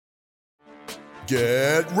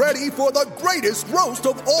Get ready for the greatest roast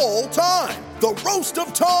of all time, the Roast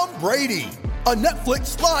of Tom Brady, a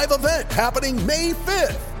Netflix live event happening May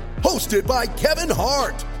 5th. Hosted by Kevin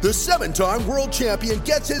Hart, the 7-time world champion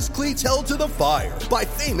gets his cleats held to the fire by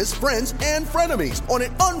famous friends and frenemies on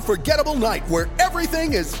an unforgettable night where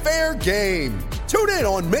everything is fair game. Tune in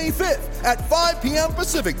on May 5th at 5 p.m.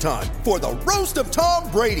 Pacific time for the Roast of Tom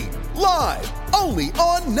Brady, live only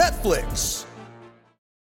on Netflix.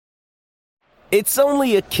 It's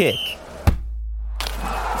only a kick,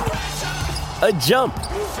 a jump,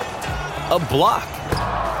 a block.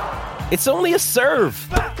 It's only a serve.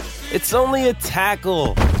 It's only a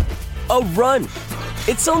tackle, a run.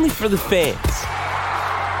 It's only for the fans.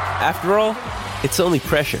 After all, it's only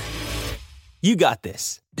pressure. You got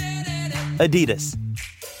this. Adidas.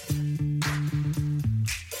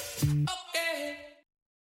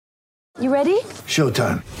 You ready?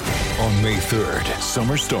 Showtime. On May 3rd,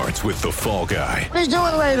 summer starts with The Fall Guy. Let's do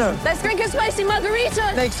it later. Let's drink a spicy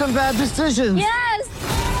margarita. Make some bad decisions. Yes!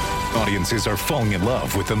 Audiences are falling in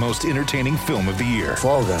love with the most entertaining film of the year.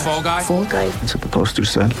 Fall Guy. Fall Guy? Fall Guy. That's what the poster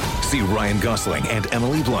said. See Ryan Gosling and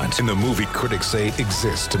Emily Blunt in the movie critics say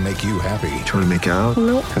exists to make you happy. Trying to make it out?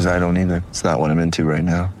 Nope. Because I don't either. It's not what I'm into right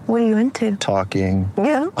now. What are you into? Talking.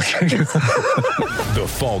 Yeah. The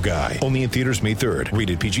Fall Guy. Only in theaters May 3rd.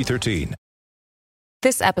 Rated PG-13.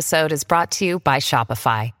 This episode is brought to you by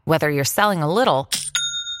Shopify. Whether you're selling a little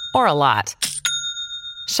or a lot,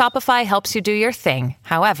 Shopify helps you do your thing,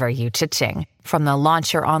 however you cha-ching. From the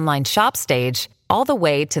launch your online shop stage, all the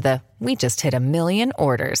way to the we just hit 1 million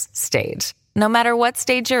orders stage. No matter what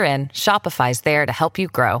stage you're in, Shopify's there to help you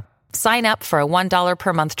grow. Sign up for a $1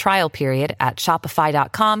 per month trial period at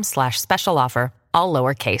shopify.com/special offer, all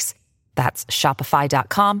lowercase. That's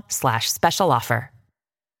shopify.com/special offer.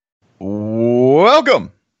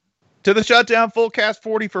 Welcome to the Shutdown Fullcast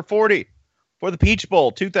 40 for 40 for the Peach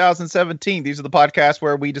Bowl 2017. These are the podcasts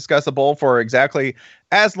where we discuss a bowl for exactly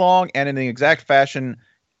as long and in the exact fashion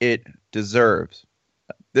it deserves.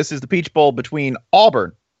 This is the Peach Bowl between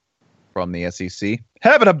Auburn from the SEC.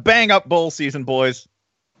 Having a bang-up bowl season, boys.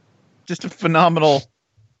 Just a phenomenal,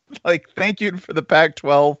 thank you for the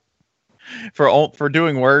Pac-12 for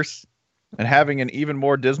doing worse and having an even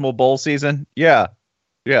more dismal bowl season. Yeah,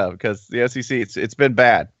 because the SEC, it's been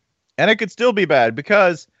bad. And it could still be bad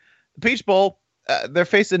because the Peach Bowl, they're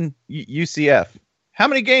facing UCF. How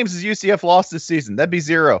many games has UCF lost this season? That'd be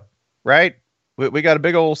 0, right? We got a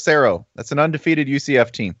big old Cerro. That's an undefeated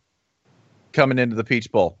UCF team coming into the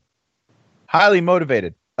Peach Bowl. Highly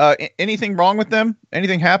motivated. Anything wrong with them?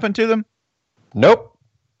 Anything happened to them? Nope.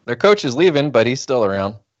 Their coach is leaving, but he's still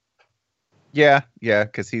around. Yeah,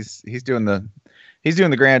 because he's doing the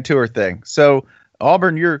Grand Tour thing. So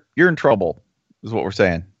Auburn, you're in trouble, is what we're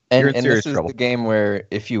saying. You're in serious trouble. This is the game where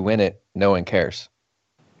if you win it, no one cares.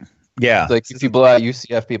 Yeah. It's if you blow out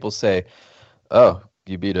UCF, people say, "Oh,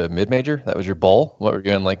 you beat a mid-major? That was your bowl? What, we're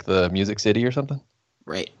doing like the Music City or something?"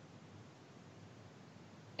 Right.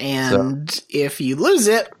 And if you lose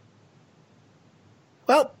it,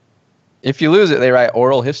 well, if you lose it, they write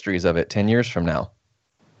oral histories of it 10 years from now.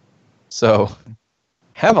 So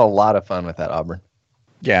have a lot of fun with that, Auburn.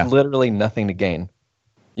 Yeah. Literally nothing to gain.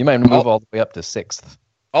 You might move all the way up to 6th.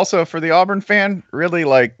 Also, for the Auburn fan, really,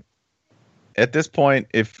 at this point,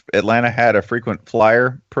 if Atlanta had a frequent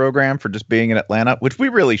flyer program for just being in Atlanta, which we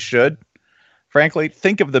really should, frankly,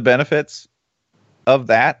 think of the benefits of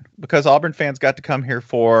that, because Auburn fans got to come here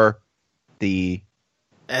for the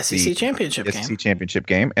SEC championship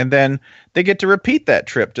game, and then they get to repeat that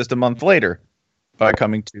trip just a month later by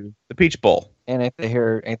coming to the Peach Bowl. And ain't they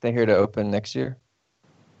here to open next year?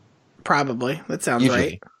 Probably. That sounds Usually.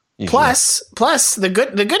 right. Plus, the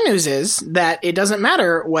good news is that it doesn't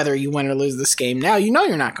matter whether you win or lose this game. Now you know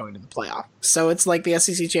you're not going to the playoff. So it's like the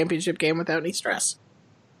SEC championship game without any stress.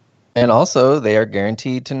 And also, they are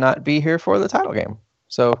guaranteed to not be here for the title game.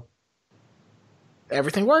 So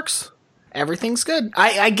everything works. Everything's good.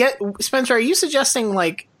 I get, Spencer, are you suggesting,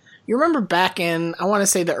 you remember back in, I want to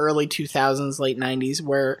say the early 2000s, late 90s,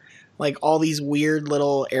 where, all these weird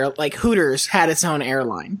little Hooters had its own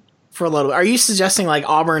airline for a little. Are you suggesting,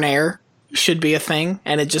 Auburn Air should be a thing,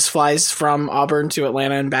 and it just flies from Auburn to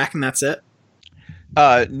Atlanta and back, and that's it?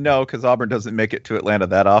 No, because Auburn doesn't make it to Atlanta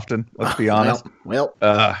that often. Let's be honest.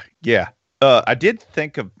 Yeah. I did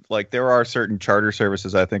think of there are certain charter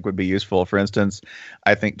services I think would be useful. For instance,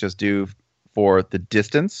 I think just due for the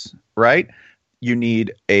distance, right? You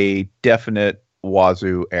need a definite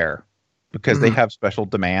Wazoo Air because they have special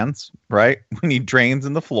demands, right? We need drains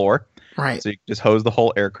in the floor. Right. So you can just hose the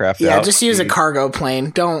whole aircraft out. Yeah, just use a cargo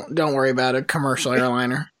plane. Don't worry about a commercial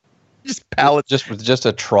airliner. Just pallets. Just with just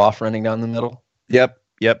a trough running down the middle.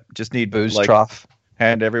 Yep. Just need Booze trough.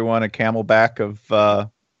 Hand everyone a Camelback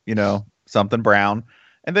of something brown,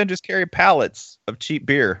 and then just carry pallets of cheap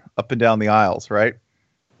beer up and down the aisles. Right.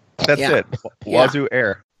 That's it. Wazoo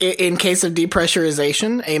Air. In case of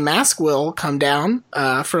depressurization, a mask will come down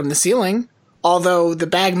from the ceiling. Although the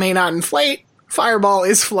bag may not inflate, Fireball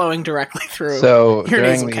is flowing directly through. So your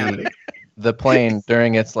during nasal cavity. the plane,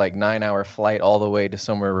 during its like 9-hour flight all the way to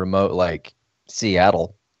somewhere remote like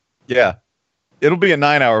Seattle. Yeah. It'll be a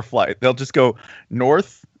 9-hour flight. They'll just go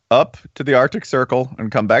north up to the Arctic Circle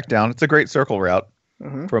and come back down. It's a great circle route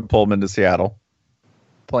from Pullman to Seattle.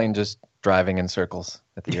 Plane just driving in circles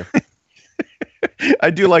at the airport. I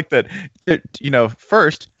do like that.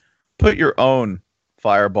 First, put your own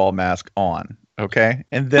Fireball mask on, okay?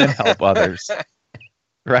 And then help others.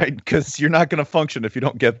 Right? Because you're not going to function if you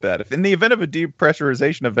don't get that. If in the event of a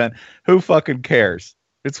depressurization event, who fucking cares?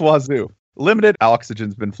 It's Wazoo. Limited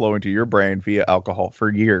oxygen's been flowing to your brain via alcohol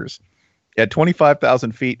for years. At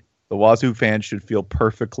 25,000 feet, the Wazoo fans should feel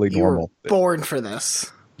perfectly normal. You were born for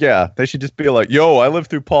this. Yeah, they should just be like, yo, I lived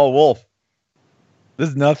through Paul Wolf. This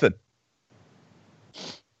is nothing.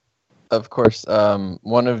 Of course,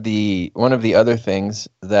 one of the other things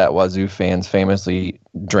that Wazoo fans famously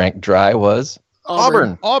drank dry was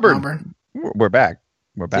Auburn. We're back.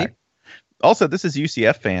 See? Also, this is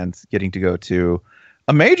UCF fans getting to go to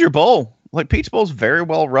a major bowl. Like Peach Bowl's very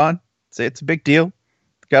well run. It's a big deal.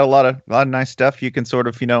 Got a lot of nice stuff you can sort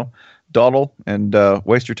of dawdle and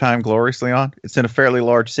waste your time gloriously on. It's in a fairly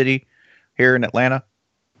large city here in Atlanta.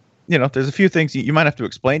 There's a few things you might have to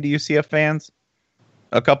explain to UCF fans.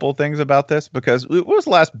 A couple of things about this, because what was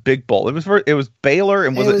the last big bowl? It was Baylor,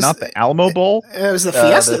 and was it not the Alamo Bowl? It was the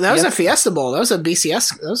Fiesta. That was a Fiesta Bowl. That was a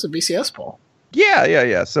BCS. That was a BCS bowl.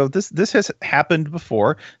 Yeah. So this has happened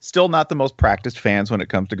before. Still not the most practiced fans when it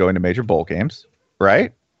comes to going to major bowl games,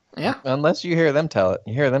 right? Yeah. Unless you hear them tell it.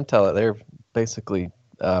 You hear them tell it. They're basically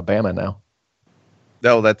Bama now.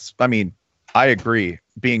 No, I agree.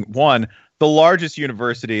 Being the largest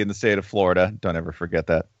university in the state of Florida. Don't ever forget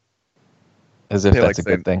that. As if that's a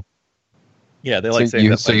good thing. Yeah, they like saying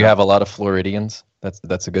you. that. So you have a lot of Floridians.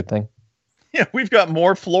 That's a good thing. Yeah, we've got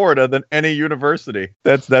more Florida than any university.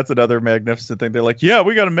 That's another magnificent thing. They're like, yeah,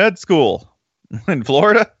 we got a med school in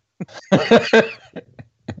Florida.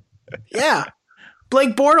 Yeah,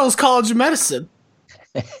 Blake Bortles College of Medicine.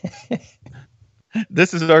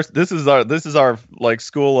 This is our like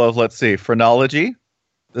school of, let's see, phrenology.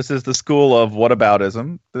 This is the school of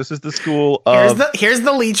whataboutism. This is the school of here's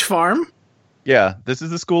the Leech Farm. Yeah, this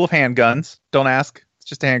is the school of handguns. Don't ask. It's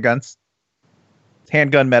just handguns. It's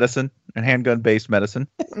handgun medicine and handgun-based medicine.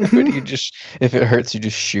 If it hurts, you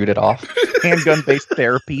just shoot it off. Handgun-based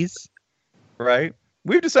therapies, right?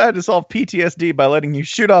 We've decided to solve PTSD by letting you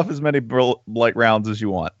shoot off as many light rounds as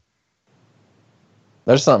you want.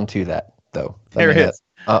 There's something to that, though. There is.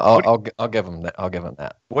 I'll give them that. I'll give them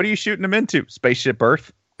that. What are you shooting them into? Spaceship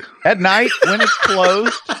Earth? At night when it's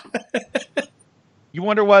closed? You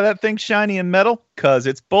wonder why that thing's shiny and metal? Because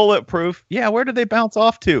it's bulletproof. Yeah, where did they bounce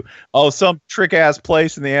off to? Oh, some trick-ass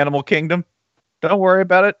place in the animal kingdom. Don't worry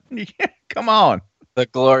about it. Yeah, come on. The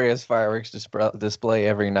glorious fireworks display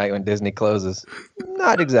every night when Disney closes.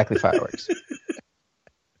 Not exactly fireworks.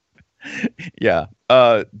 Yeah.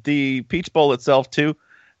 The Peach Bowl itself, too.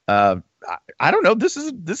 I don't know.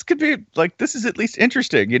 This could be like, this is at least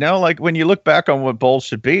interesting. Like when you look back on what bowls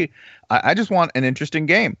should be, I just want an interesting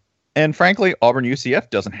game. And frankly, Auburn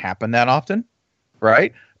UCF doesn't happen that often,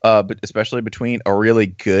 right? But especially between a really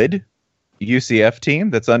good UCF team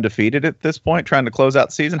that's undefeated at this point, trying to close out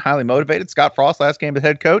the season, highly motivated. Scott Frost, last game as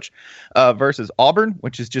head coach, versus Auburn,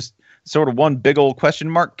 which is just sort of one big old question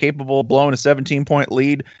mark, capable of blowing a 17-point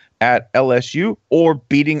lead at LSU, or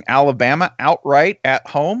beating Alabama outright at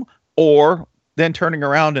home, or then turning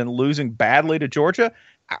around and losing badly to Georgia.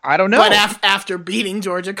 I don't know. But after beating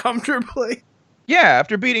Georgia comfortably. Yeah,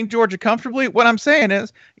 after beating Georgia comfortably, what I'm saying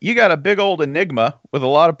is you got a big old enigma with a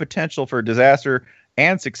lot of potential for disaster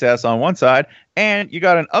and success on one side, and you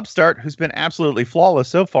got an upstart who's been absolutely flawless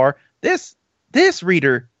so far. This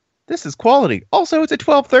reader, this is quality. Also, it's at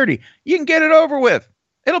 12:30. You can get it over with.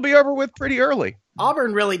 It'll be over with pretty early.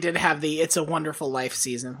 Auburn really did have the It's a Wonderful Life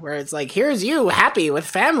season, where it's like, here's you happy with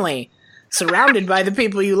family, surrounded by the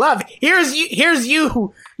people you love. Here's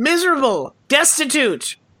you miserable,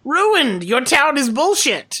 destitute, ruined. Your town is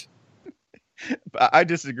bullshit. I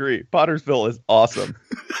disagree. Pottersville is awesome.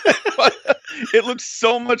 It looks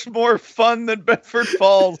so much more fun than Bedford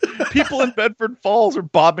Falls. People in Bedford Falls are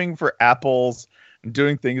bobbing for apples.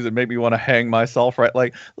 doing things that make me want to hang myself, right?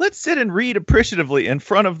 Like, let's sit and read appreciatively in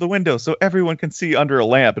front of the window so everyone can see under a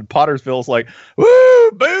lamp. And Pottersville's like,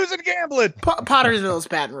 woo, booze and gambling. Pottersville's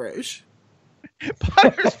Baton Rouge.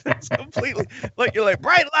 Pottersville's completely like, you're like,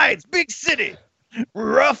 bright lights, big city,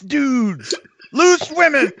 rough dudes, loose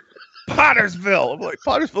women. Pottersville. I'm like,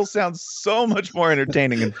 Pottersville sounds so much more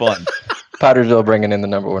entertaining and fun. Pottersville bringing in the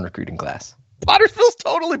 #1 recruiting class. Pottersville's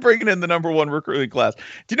totally bringing in the #1 recruiting class. Do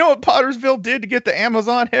you know what Pottersville did to get the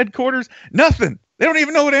Amazon headquarters? Nothing. They don't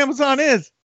even know what Amazon is.